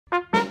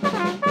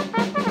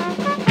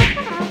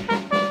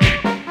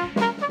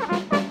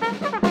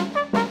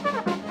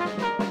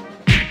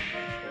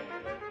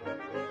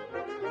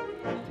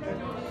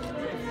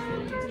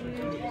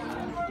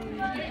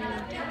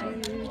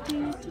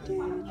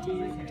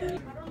Nice.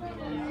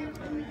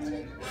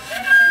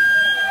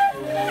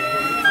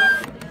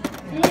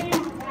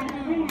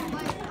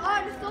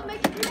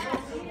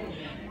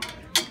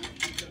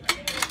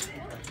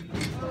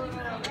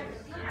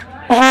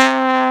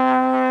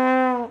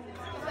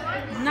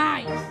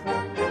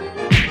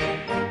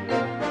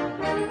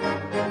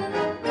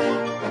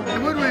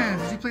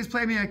 Woodwinds, would you please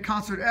play me a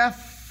concert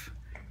F?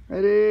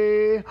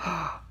 Ready?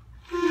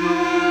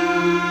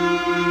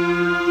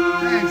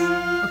 Thanks.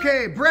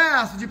 Okay,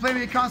 brass, would you play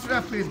me a concert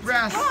F, please?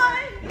 Brass.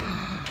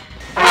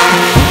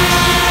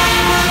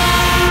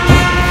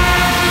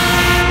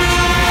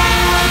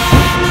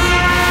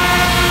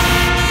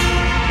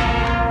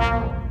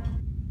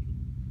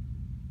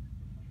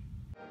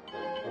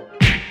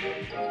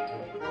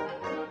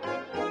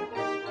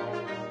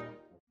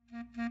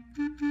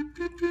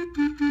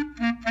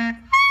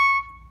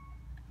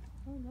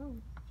 Oh no,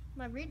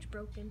 my reed's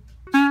broken.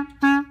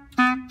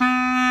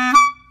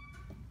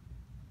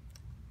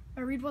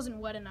 My reed wasn't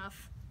wet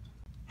enough.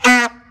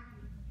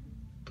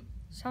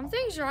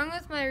 Something's wrong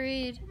with my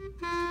reed.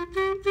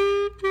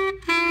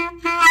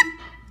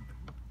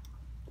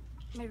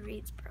 My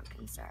reed's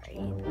broken,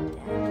 sorry.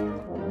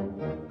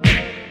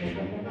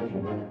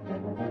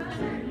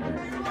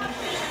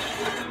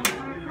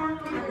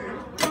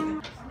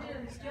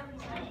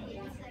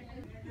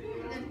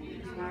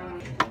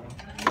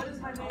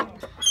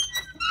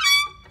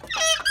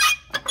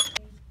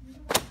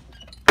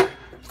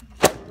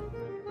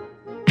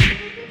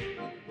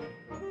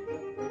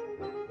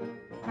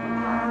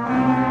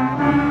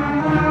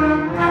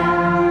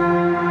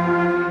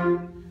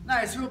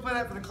 Nice, who will play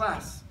that for the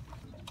class?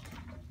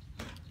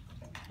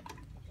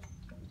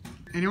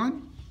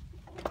 Anyone?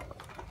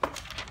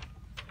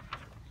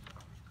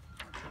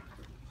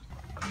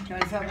 Can I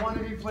just have one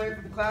of you play it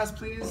for the class,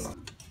 please?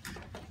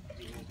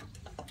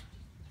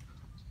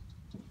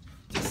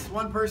 Just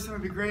one person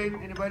would be great.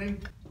 Anybody?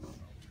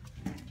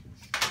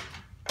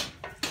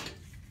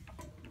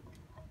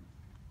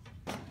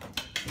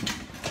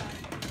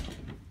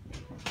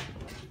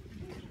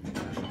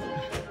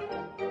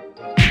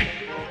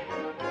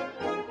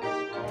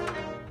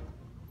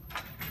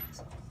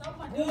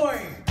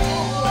 Boy!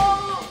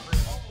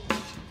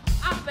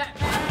 I'm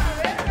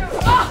Batman.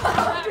 Oh,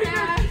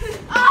 Batman.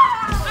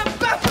 I'm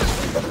Batman.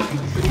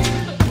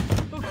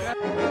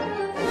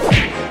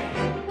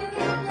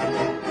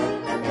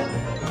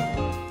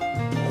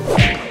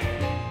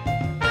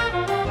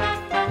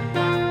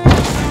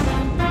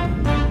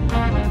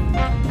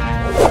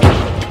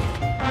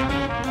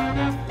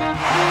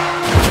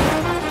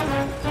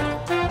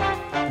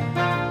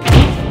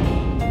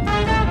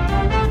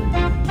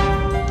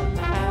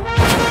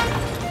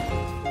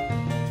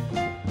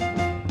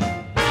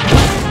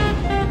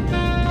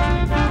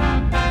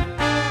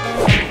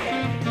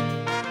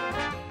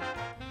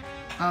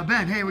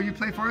 Ben, hey, will you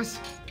play for us?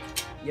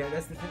 Yeah,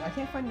 that's the thing. I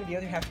can't find the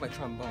other half of my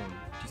trombone. Do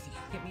you think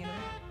you can get me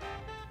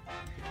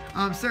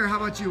another? Sarah, how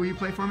about you? Will you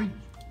play for me?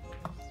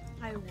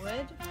 I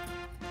would.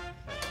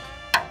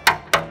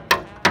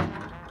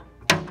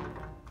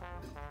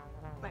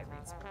 My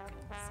reed's broken.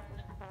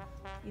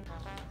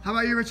 How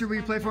about you, Richard? Will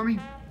you play for me?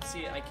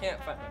 See, I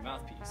can't find my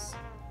mouthpiece.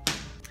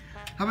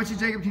 How about you,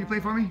 Jacob? Can you play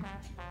for me?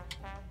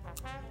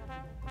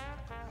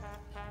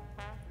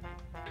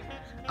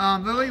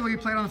 Lily, will you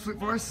play it on the flute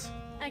for us?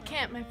 I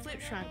can't, my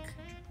flute shrunk.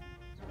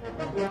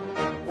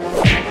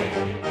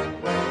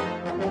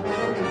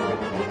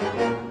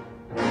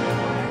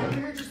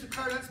 Okay, just the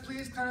clarinets,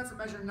 please. Clarinets at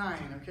measure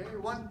 9, okay?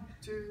 1,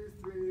 2,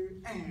 3,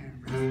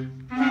 and rest.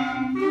 Yeah.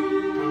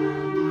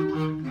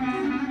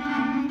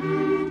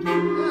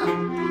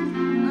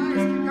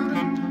 Nice, keep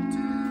coming.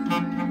 2, 3,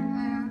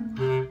 and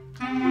nice,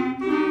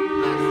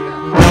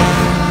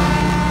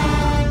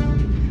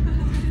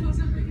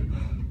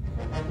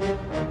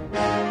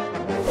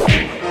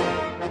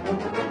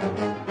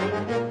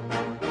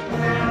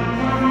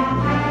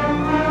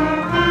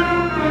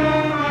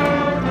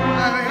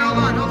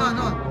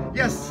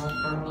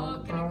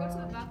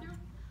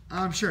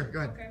 Sure, go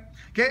ahead.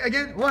 Okay,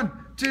 again, 1,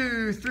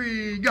 2,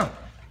 3, go.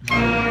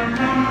 Hold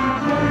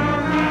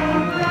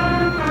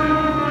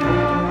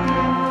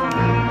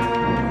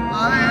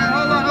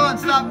on,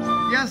 stop.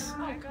 Yes?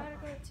 I gotta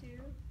go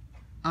too.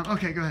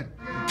 Okay, go ahead.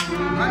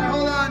 Alright,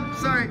 hold on.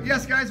 Sorry.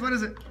 Yes, guys, what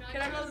is it?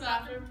 Can I go to the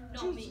bathroom?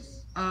 Don't me.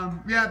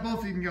 Yeah,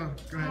 both of you can go.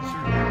 Go ahead,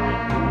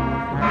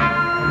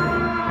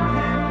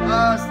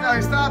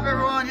 sure. Stop,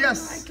 everyone.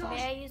 Yes.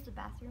 May I use the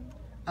bathroom?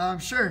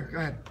 Sure, go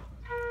ahead.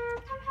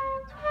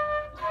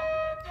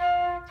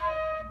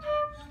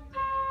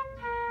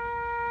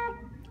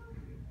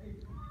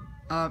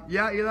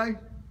 Yeah, Eli?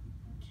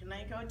 Can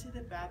I go to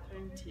the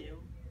bathroom too?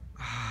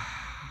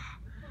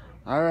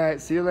 All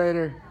right, see you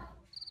later.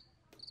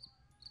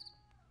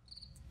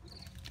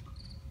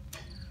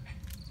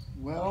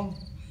 Well,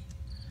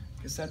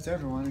 guess that's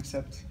everyone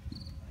except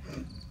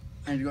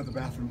I need to go to the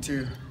bathroom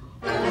too.